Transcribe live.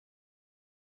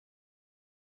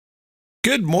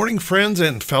Good morning, friends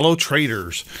and fellow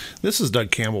traders. This is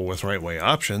Doug Campbell with Right Way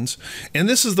Options, and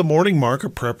this is the morning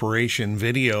market preparation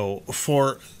video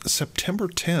for September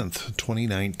 10th,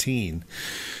 2019.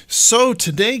 So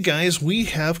today, guys, we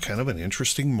have kind of an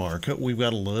interesting market. We've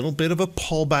got a little bit of a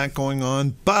pullback going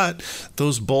on, but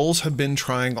those bulls have been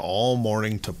trying all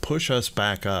morning to push us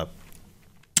back up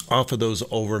off of those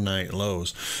overnight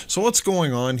lows. So what's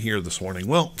going on here this morning?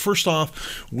 Well, first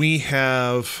off, we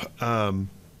have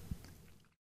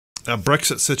a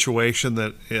Brexit situation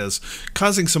that is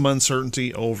causing some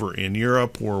uncertainty over in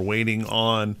Europe. We're waiting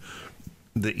on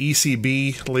the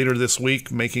ECB later this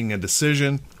week making a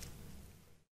decision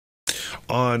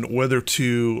on whether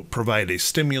to provide a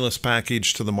stimulus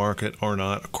package to the market or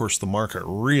not. Of course, the market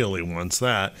really wants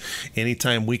that.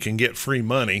 Anytime we can get free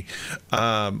money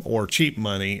or cheap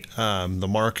money, the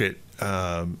market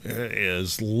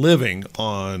is living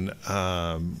on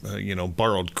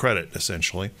borrowed credit,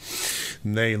 essentially.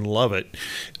 And they love it.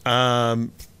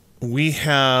 We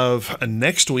have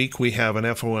next week we have an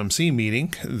FOMC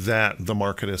meeting that the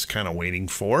market is kind of waiting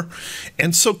for,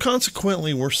 and so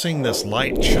consequently we're seeing this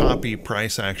light choppy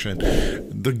price action.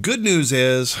 The good news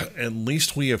is at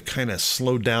least we have kind of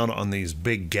slowed down on these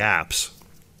big gaps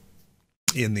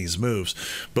in these moves,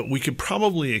 but we could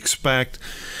probably expect,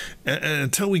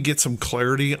 until we get some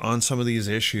clarity on some of these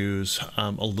issues,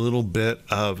 a little bit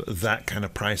of that kind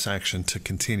of price action to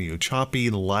continue.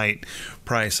 Choppy, light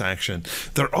price action.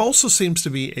 There also seems to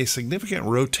be a significant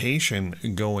rotation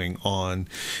going on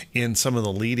in some of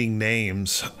the leading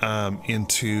names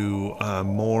into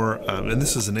more, and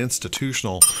this is an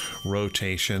institutional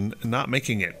rotation, not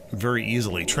making it very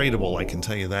easily tradable, I can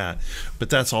tell you that, but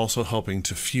that's also helping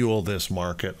to fuel this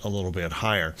market a little bit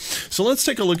higher. So let's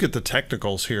take a look at the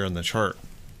technicals here in the chart.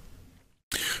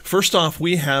 First off,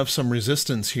 we have some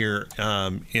resistance here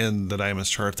in the diamonds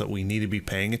chart that we need to be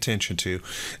paying attention to.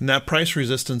 And that price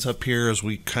resistance up here, as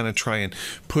we kind of try and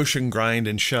push and grind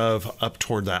and shove up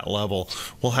toward that level,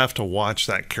 we'll have to watch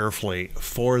that carefully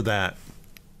for that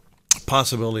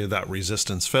possibility of that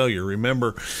resistance failure.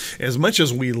 Remember, as much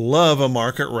as we love a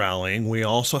market rallying, we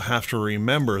also have to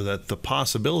remember that the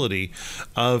possibility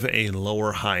of a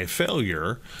lower high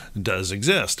failure does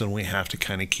exist, and we have to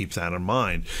kind of keep that in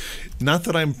mind. Not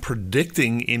that I'm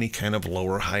predicting any kind of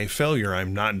lower high failure.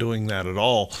 I'm not doing that at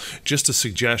all. Just a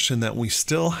suggestion that we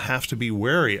still have to be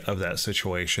wary of that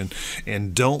situation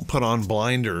and don't put on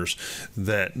blinders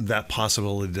that that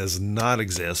possibility does not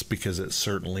exist, because it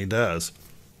certainly does.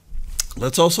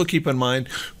 Let's also keep in mind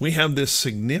we have this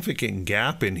significant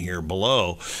gap in here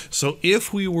below. So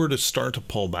if we were to start to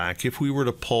pull back, if we were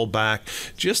to pull back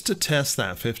just to test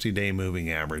that 50-day moving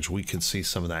average, we could see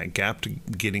some of that gap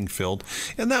getting filled,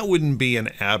 and that wouldn't be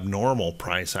an abnormal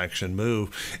price action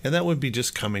move, and that would be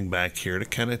just coming back here to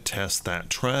kind of test that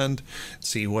trend,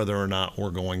 see whether or not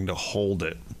we're going to hold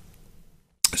it.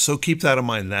 So keep that in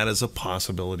mind. That is a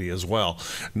possibility as well.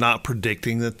 Not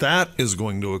predicting that that is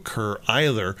going to occur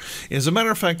either. As a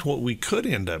matter of fact, what we could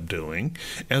end up doing,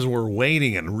 as we're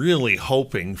waiting and really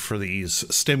hoping for these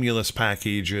stimulus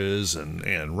packages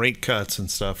and rate cuts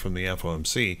and stuff from the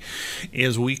FOMC,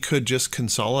 is we could just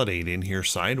consolidate in here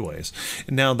sideways.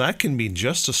 Now, that can be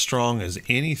just as strong as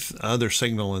any other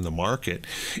signal in the market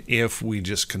if we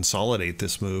just consolidate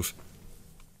this move.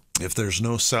 If there's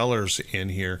no sellers in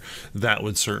here, that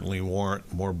would certainly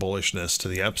warrant more bullishness to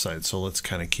the upside. So let's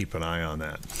kind of keep an eye on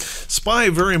that. SPY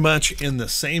very much in the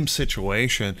same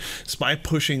situation. SPY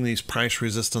pushing these price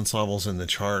resistance levels in the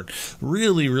chart,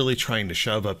 really trying to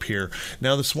shove up here.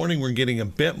 Now this morning we're getting a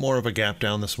bit more of a gap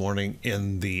down this morning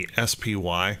in the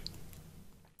SPY.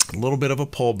 A little bit of a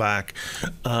pullback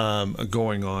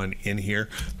going on in here,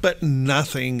 but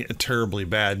nothing terribly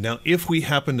bad. Now, if we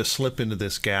happen to slip into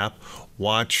this gap,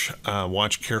 watch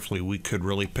carefully. We could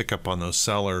really pick up on those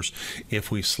sellers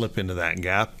if we slip into that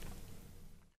gap.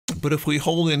 But if we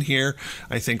hold in here,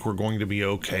 I think we're going to be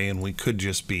okay, and we could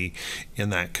just be in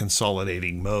that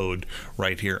consolidating mode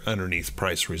right here underneath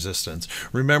price resistance.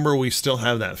 Remember, we still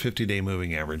have that 50-day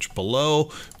moving average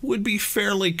below. Would be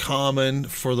fairly common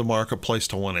for the marketplace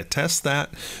to want to test that,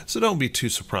 so don't be too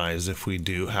surprised if we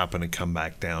do happen to come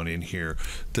back down in here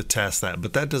to test that.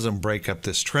 But that doesn't break up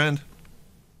this trend.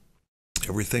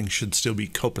 Everything should still be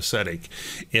copacetic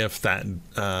if that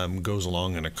goes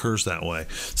along and occurs that way.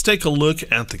 Let's take a look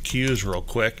at the Qs real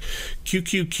quick.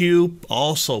 QQQ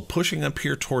also pushing up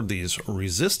here toward these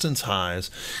resistance highs,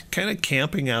 kind of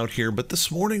camping out here, but this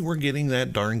morning we're getting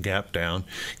that darn gap down,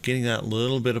 getting that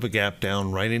little bit of a gap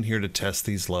down right in here to test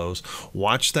these lows.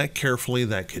 Watch that carefully.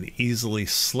 That could easily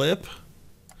slip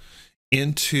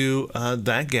into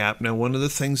that gap. Now, one of the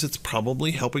things that's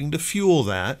probably helping to fuel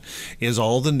that is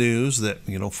all the news that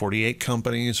 48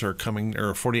 companies are coming,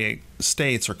 or 48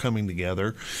 states are coming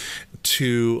together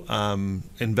to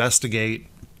investigate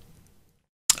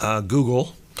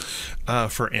Google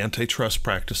for antitrust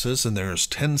practices, and there's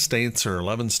 10 states or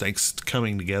 11 states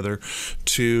coming together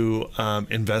to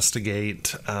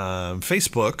investigate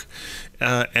Facebook,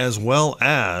 as well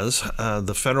as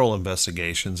the federal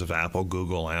investigations of Apple,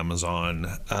 Google, Amazon,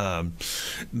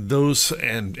 those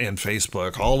and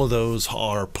Facebook. All of those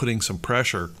are putting some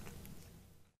pressure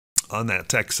on that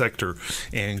tech sector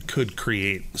and could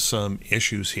create some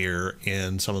issues here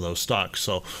in some of those stocks.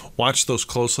 So watch those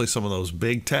closely. Some of those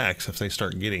big techs, if they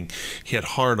start getting hit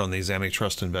hard on these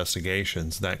antitrust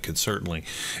investigations, that could certainly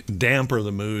damper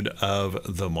the mood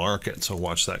of the market. So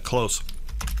watch that close.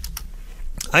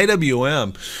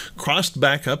 IWM crossed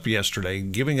back up yesterday,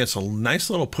 giving us a nice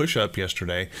little push up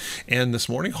yesterday, and this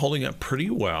morning holding up pretty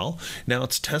well. Now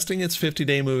it's testing its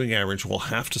 50-day moving average. We'll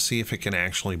have to see if it can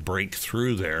actually break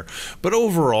through there. But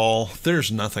overall, there's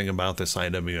nothing about this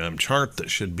IWM chart that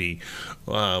should be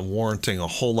warranting a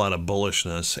whole lot of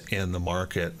bullishness in the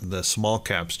market. The small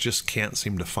caps just can't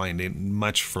seem to find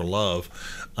much for love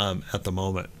at the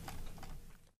moment.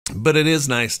 But it is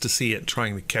nice to see it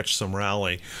trying to catch some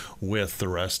rally with the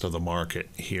rest of the market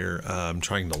here,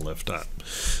 trying to lift up.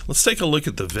 Let's take a look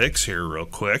at the VIX here real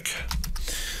quick.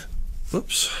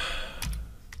 Whoops.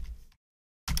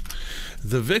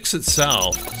 The VIX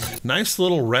itself, nice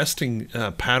little resting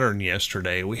pattern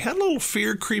yesterday. We had a little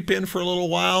fear creep in for a little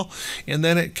while, and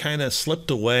then it kind of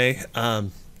slipped away.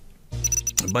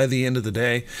 By the end of the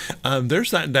day,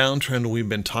 there's that downtrend we've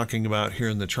been talking about here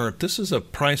in the chart. This is a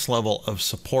price level of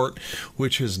support,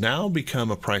 which has now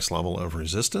become a price level of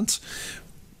resistance.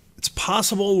 It's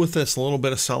possible with this little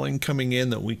bit of selling coming in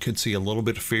that we could see a little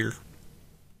bit of fear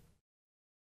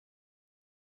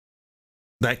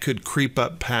that could creep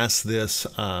up past this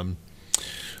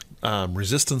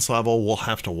resistance level. We'll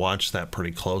have to watch that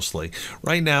pretty closely.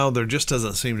 Right now, there just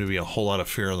doesn't seem to be a whole lot of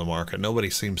fear in the market. Nobody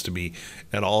seems to be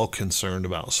at all concerned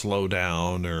about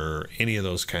slowdown or any of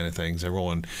those kind of things.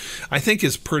 Everyone, I think,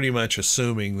 is pretty much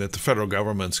assuming that the federal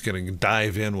government's going to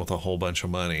dive in with a whole bunch of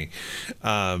money,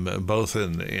 both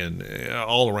in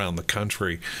all around the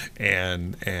country,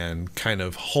 and kind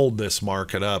of hold this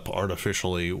market up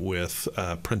artificially with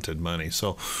printed money.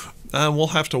 So we'll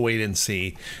have to wait and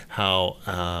see how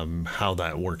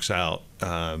that works out,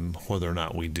 whether or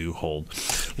not we do hold.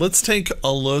 Let's take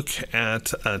a look at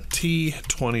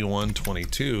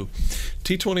T2122.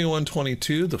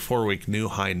 T2122, the 4-week new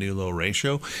high, new low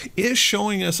ratio, is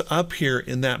showing us up here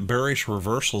in that bearish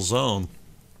reversal zone.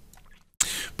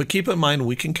 But keep in mind,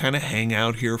 we can kind of hang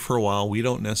out here for a while. We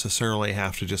don't necessarily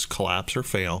have to just collapse or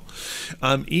fail.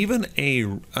 Even a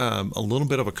little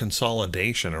bit of a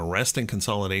consolidation, a resting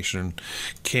consolidation,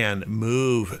 can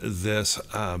move this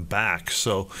back.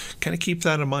 So kind of keep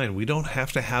that in mind. We don't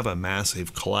have to have a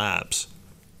massive collapse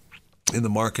in the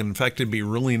market. In fact, it'd be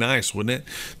really nice, wouldn't it,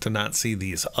 to not see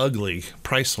these ugly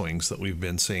price swings that we've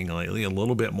been seeing lately. A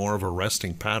little bit more of a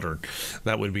resting pattern.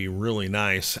 That would be really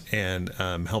nice and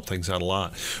help things out a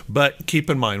lot. But keep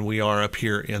in mind, we are up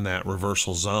here in that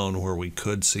reversal zone where we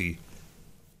could see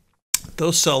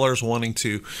those sellers wanting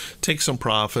to take some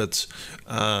profits,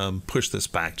 push this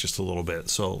back just a little bit.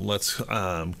 So let's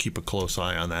keep a close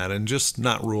eye on that and just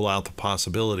not rule out the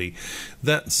possibility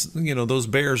that those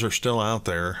bears are still out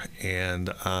there, and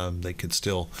they could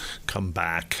still come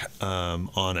back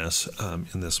on us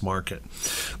in this market.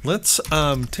 Let's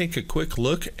take a quick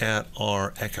look at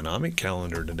our economic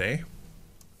calendar today.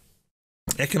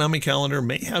 Economic calendar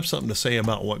may have something to say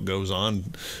about what goes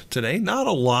on today. Not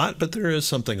a lot, but there is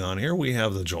something on here. We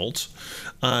have the JOLTS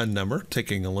number,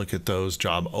 taking a look at those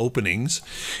job openings,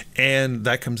 and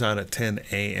that comes out at 10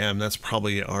 a.m. That's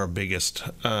probably our biggest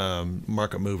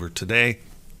market mover today,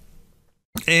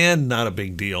 and not a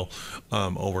big deal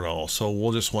overall. So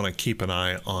we'll just want to keep an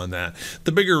eye on that.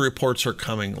 The bigger reports are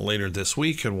coming later this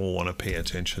week, and we'll want to pay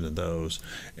attention to those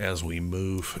as we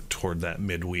move toward that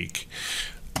midweek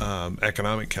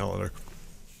economic calendar.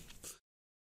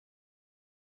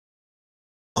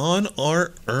 On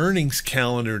our earnings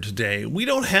calendar today, we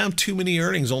don't have too many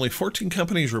earnings. Only 14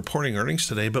 companies reporting earnings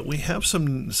today, but we have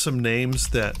some names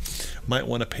that might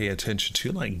want to pay attention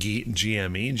to, like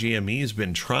GME. GME has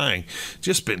been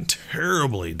just been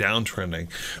terribly downtrending,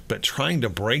 but trying to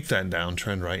break that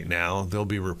downtrend right now. They'll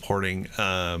be reporting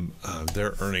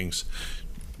their earnings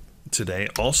today.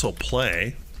 Also,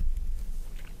 Play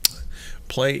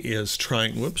is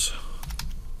trying, whoops,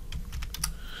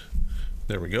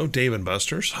 there we go, Dave &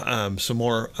 Buster's. Some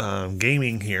more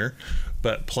gaming here.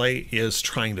 but Play is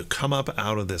trying to come up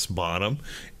out of this bottom,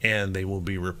 and they will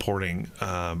be reporting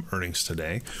earnings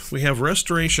today. We have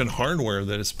Restoration Hardware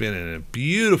that has been in a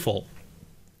beautiful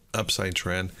upside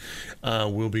trend.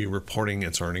 We'll be reporting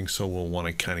its earnings, so we'll want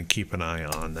to kind of keep an eye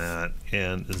on that.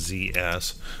 And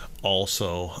ZS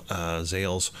also,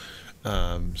 Zales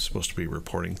supposed to be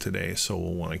reporting today, so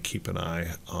we'll want to keep an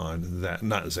eye on that.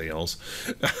 Not Zales.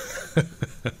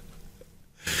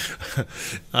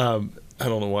 I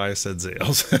don't know why I said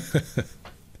Zales.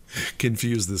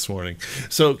 Confused this morning.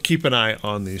 So keep an eye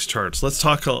on these charts. Let's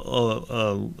talk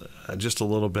just a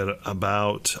little bit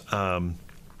about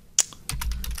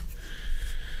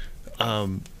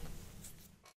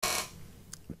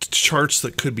charts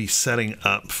that could be setting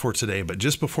up for today. But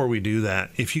just before we do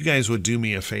that, if you guys would do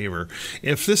me a favor,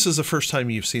 if this is the first time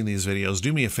you've seen these videos,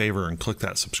 do me a favor and click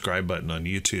that subscribe button on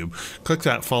YouTube. Click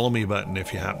that follow me button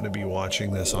if you happen to be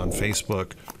watching this on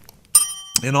Facebook.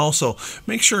 And also,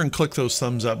 make sure and click those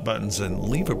thumbs up buttons and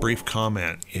leave a brief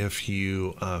comment if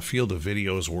you feel the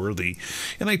video is worthy.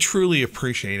 And I truly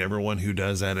appreciate everyone who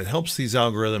does that. It helps these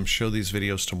algorithms show these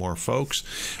videos to more folks.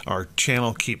 Our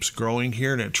channel keeps growing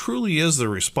here, and it truly is the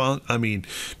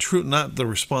not the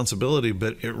responsibility,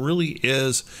 but it really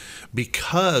is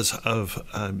because of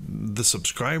the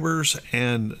subscribers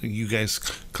and you guys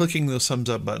clicking those thumbs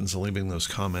up buttons and leaving those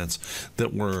comments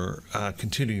that we're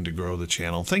continuing to grow the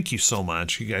channel. Thank you so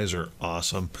much. You guys are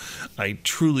awesome. I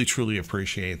truly, truly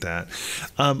appreciate that.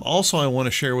 Also, I want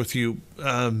to share with you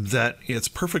that it's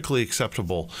perfectly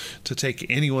acceptable to take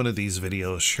any one of these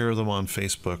videos, share them on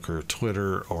Facebook or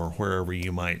Twitter or wherever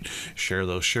you might share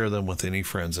those. Share them with any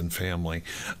friends and family.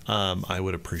 I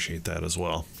would appreciate that as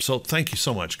well. So thank you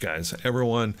so much, guys.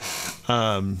 Everyone,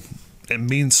 it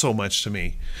means so much to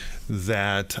me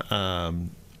that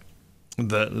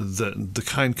the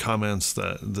kind comments,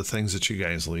 the things that you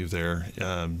guys leave there,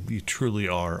 you truly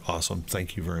are awesome.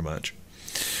 Thank you very much.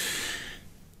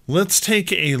 Let's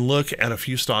take a look at a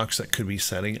few stocks that could be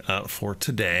setting up for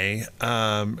today.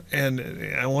 And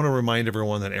I want to remind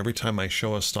everyone that every time I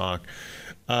show a stock,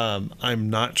 I'm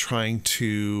not trying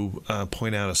to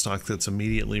point out a stock that's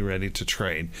immediately ready to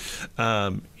trade.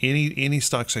 Any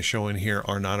stocks I show in here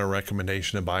are not a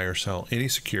recommendation to buy or sell any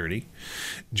security.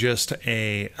 Just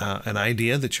an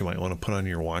idea that you might want to put on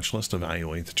your watch list,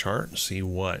 evaluate the chart, see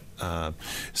what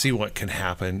can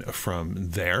happen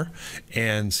from there,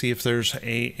 and see if there's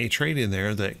a trade in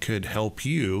there that could help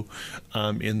you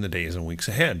in the days and weeks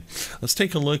ahead. Let's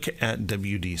take a look at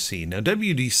WDC. Now,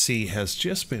 WDC has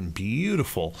just been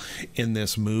beautiful in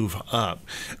this move up.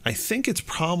 I think it's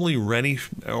probably ready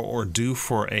or due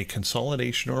for a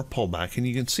consolidation or a pullback, and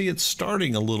you can see it's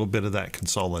starting a little bit of that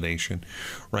consolidation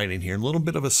right in here. A little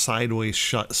bit of a sideways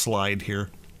slide here.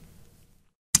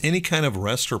 Any kind of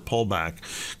rest or pullback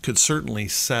could certainly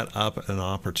set up an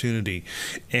opportunity,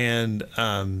 and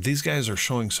these guys are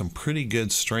showing some pretty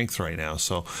good strength right now.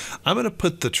 So I'm going to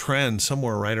put the trend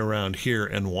somewhere right around here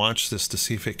and watch this to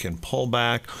see if it can pull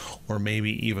back or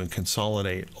maybe even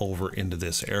consolidate over into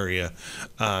this area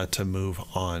to move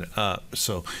on up.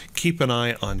 So keep an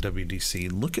eye on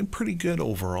WDC, looking pretty good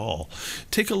overall.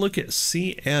 Take a look at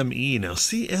CME. Now,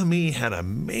 CME had a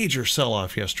major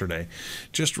sell-off yesterday,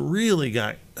 just really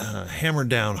got hammered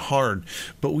down hard,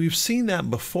 but we've seen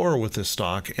that before with this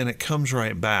stock, and it comes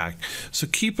right back. So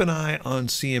keep an eye on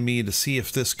CME to see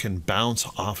if this can bounce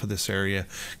off of this area,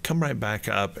 come right back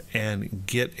up, and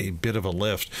get a bit of a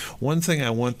lift. One thing I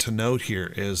want to note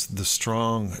here is the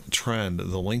strong trend,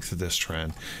 the length of this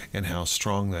trend, and how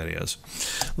strong that is.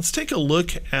 Let's take a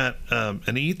look at an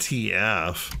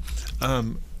ETF.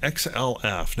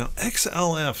 XLF. Now,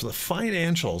 XLF, the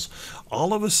financials,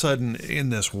 all of a sudden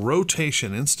in this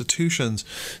rotation, institutions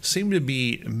seem to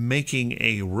be making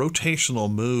a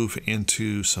rotational move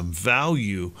into some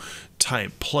value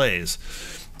type plays.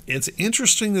 It's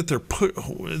interesting that they're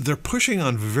pushing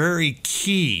on very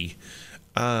key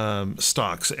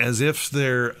stocks as if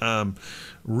they're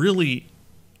really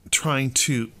trying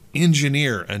to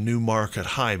engineer a new market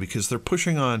high, because they're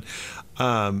pushing on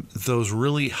those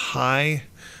really highly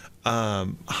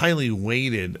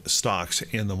weighted stocks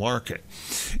in the market.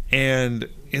 And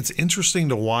it's interesting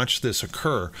to watch this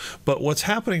occur. But what's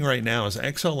happening right now is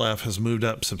XLF has moved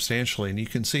up substantially, and you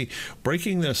can see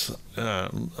breaking this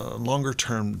longer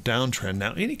term downtrend.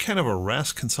 Now, any kind of a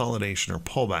rest, consolidation, or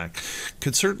pullback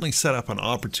could certainly set up an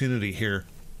opportunity here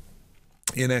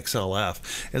in XLF,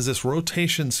 as this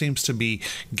rotation seems to be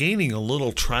gaining a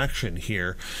little traction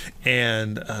here,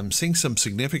 and seeing some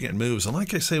significant moves. And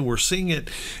like I say, we're seeing it,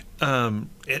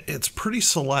 it's pretty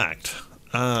select.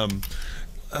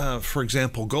 for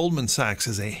example, Goldman Sachs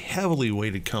is a heavily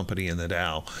weighted company in the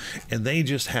Dow, and they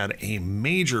just had a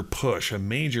major push, a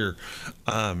major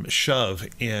shove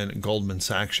in Goldman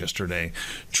Sachs yesterday,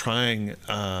 trying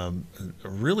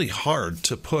really hard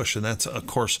to push, and that's, of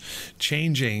course,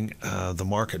 changing the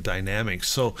market dynamics.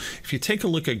 So if you take a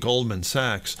look at Goldman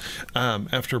Sachs,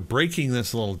 after breaking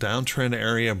this little downtrend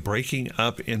area, breaking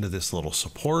up into this little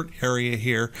support area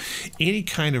here, any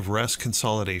kind of rest,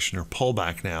 consolidation, or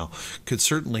pullback now could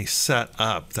certainly set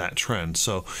up that trend.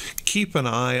 So keep an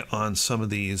eye on some of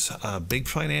these big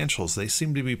financials. They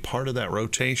seem to be part of that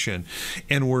rotation,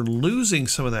 and we're losing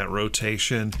some of that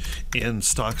rotation in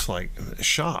stocks like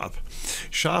Shop.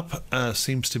 Shop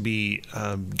seems to be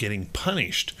getting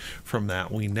punished from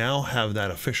that. We now have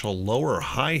that official lower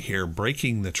high here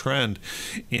breaking the trend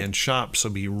in Shop, so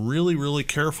be really, really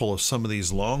careful of some of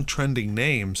these long trending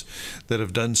names that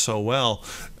have done so well.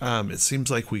 It seems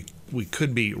like we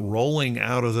could be rolling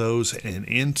out of those and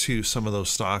into some of those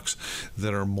stocks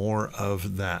that are more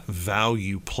of that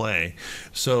value play.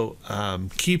 So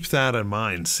keep that in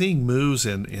mind. Seeing moves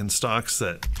in stocks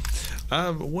that,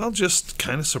 well, just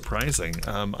kind of surprising.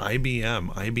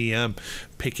 IBM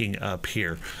picking up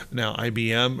here. Now,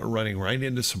 IBM running right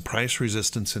into some price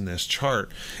resistance in this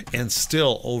chart and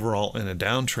still overall in a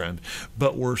downtrend.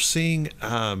 But we're seeing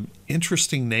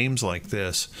interesting names like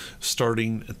this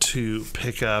starting to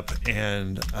pick up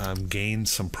and gain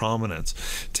some prominence.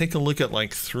 Take a look at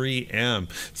like 3M.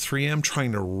 3M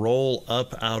trying to roll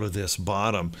up out of this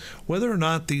bottom. Whether or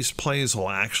not these plays will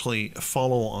actually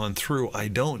follow on through, I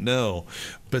don't know.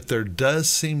 But there does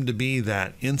seem to be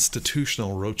that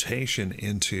institutional rotation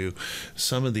into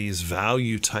some of these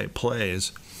value type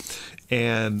plays,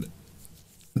 and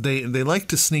they like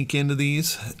to sneak into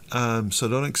these, so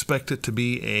don't expect it to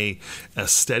be a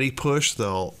steady push.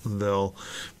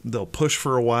 They'll push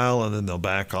for a while and then they'll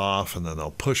back off, and then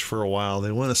they'll push for a while.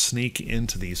 They want to sneak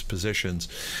into these positions.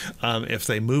 If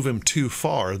they move them too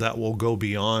far, that will go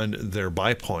beyond their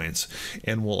buy points,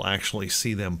 and we'll actually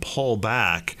see them pull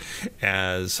back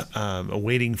as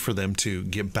waiting for them to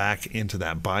get back into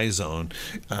that buy zone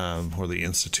where the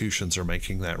institutions are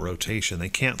making that rotation. They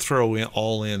can't throw it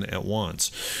all in at once.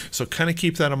 So kind of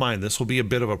keep that in mind. This will be a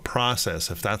bit of a process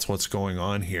if that's what's going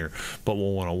on here, but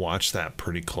we'll want to watch that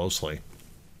pretty closely.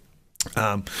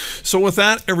 So with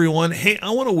that, everyone, hey,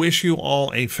 I want to wish you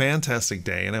all a fantastic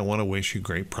day, and I want to wish you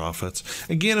great profits.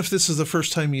 Again, if this is the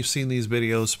first time you've seen these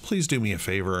videos, please do me a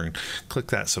favor and click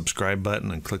that subscribe button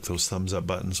and click those thumbs up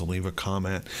buttons and leave a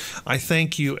comment. I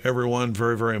thank you, everyone,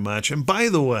 very, very much. And by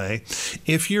the way,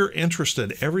 if you're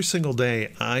interested, every single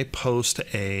day I post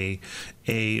a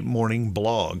morning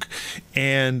blog,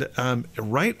 and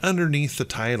right underneath the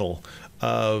title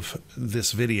of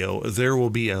this video, there will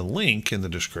be a link in the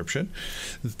description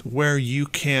where you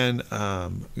can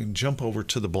jump over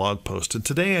to the blog post. And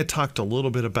today I talked a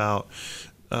little bit about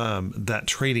that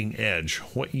trading edge,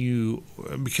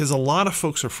 because a lot of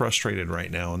folks are frustrated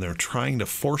right now, and they're trying to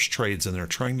force trades, and they're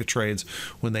trying to trades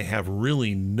when they have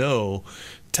really no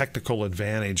technical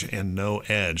advantage and no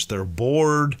edge. They're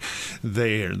bored.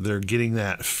 They're getting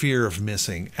that fear of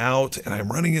missing out. And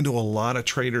I'm running into a lot of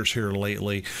traders here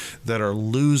lately that are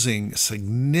losing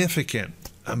significant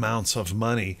amounts of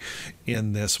money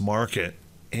in this market.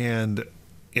 And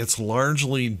it's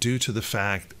largely due to the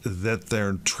fact that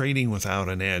they're trading without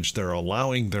an edge. They're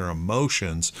allowing their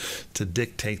emotions to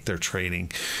dictate their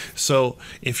trading. So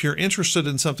if you're interested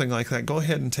in something like that, go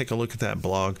ahead and take a look at that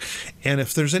blog. And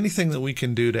if there's anything that we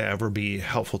can do to ever be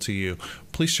helpful to you,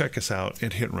 please check us out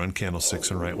at Hit and Run Candlesticks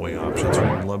and Right Way Options.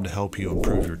 We'd love to help you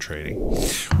improve your trading.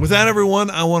 With that, everyone,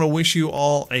 I want to wish you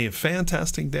all a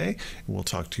fantastic day. We'll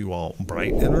talk to you all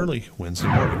bright and early Wednesday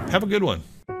morning. Have a good one.